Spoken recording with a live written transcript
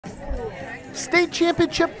State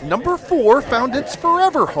Championship number 4 found its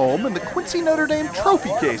forever home in the Quincy Notre Dame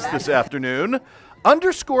trophy case this afternoon,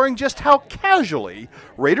 underscoring just how casually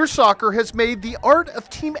Raider soccer has made the art of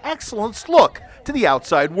team excellence look to the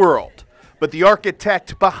outside world. But the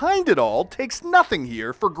architect behind it all takes nothing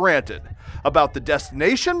here for granted about the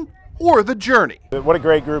destination or the journey. What a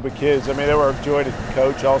great group of kids. I mean, they were a joy to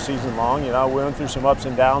coach all season long. You know, we went through some ups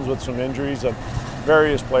and downs with some injuries of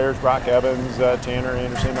various players, Brock Evans, Tanner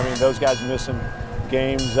Anderson. I mean, those guys missing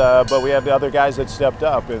games, but we have the other guys that stepped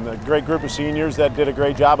up, and a great group of seniors that did a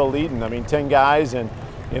great job of leading. I mean, 10 guys, and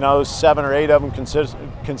you know, 7 or 8 of them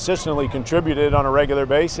consistently contributed on a regular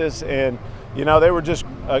basis, and you know, they were just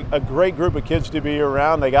a great group of kids to be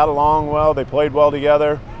around. They got along well, they played well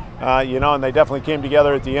together, you know, and they definitely came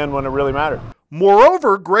together at the end when it really mattered.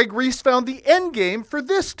 Moreover, Greg Reese found the end game for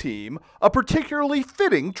this team a particularly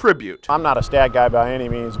fitting tribute. I'm not a stat guy by any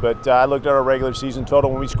means, but I looked at our regular season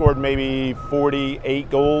total when we scored maybe 48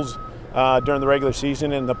 goals during the regular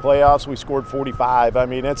season. In the playoffs, we scored 45. I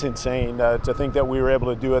mean, it's insane to think that we were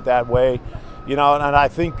able to do it that way. You know, and I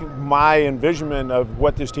think my envisionment of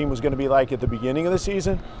what this team was going to be like at the beginning of the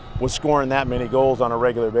season was scoring that many goals on a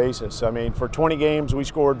regular basis. I mean, for 20 games, we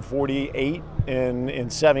scored 48, and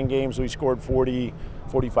in 7 games, we scored 40,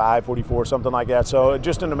 45, 44, something like that. So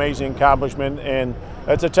just an amazing accomplishment, and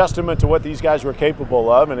it's a testament to what these guys were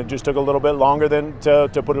capable of, and it just took a little bit longer than to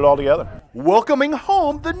put it all together. Welcoming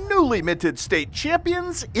home the newly minted state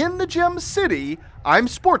champions in the Gem City, I'm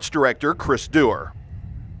Sports Director Chris Dewar.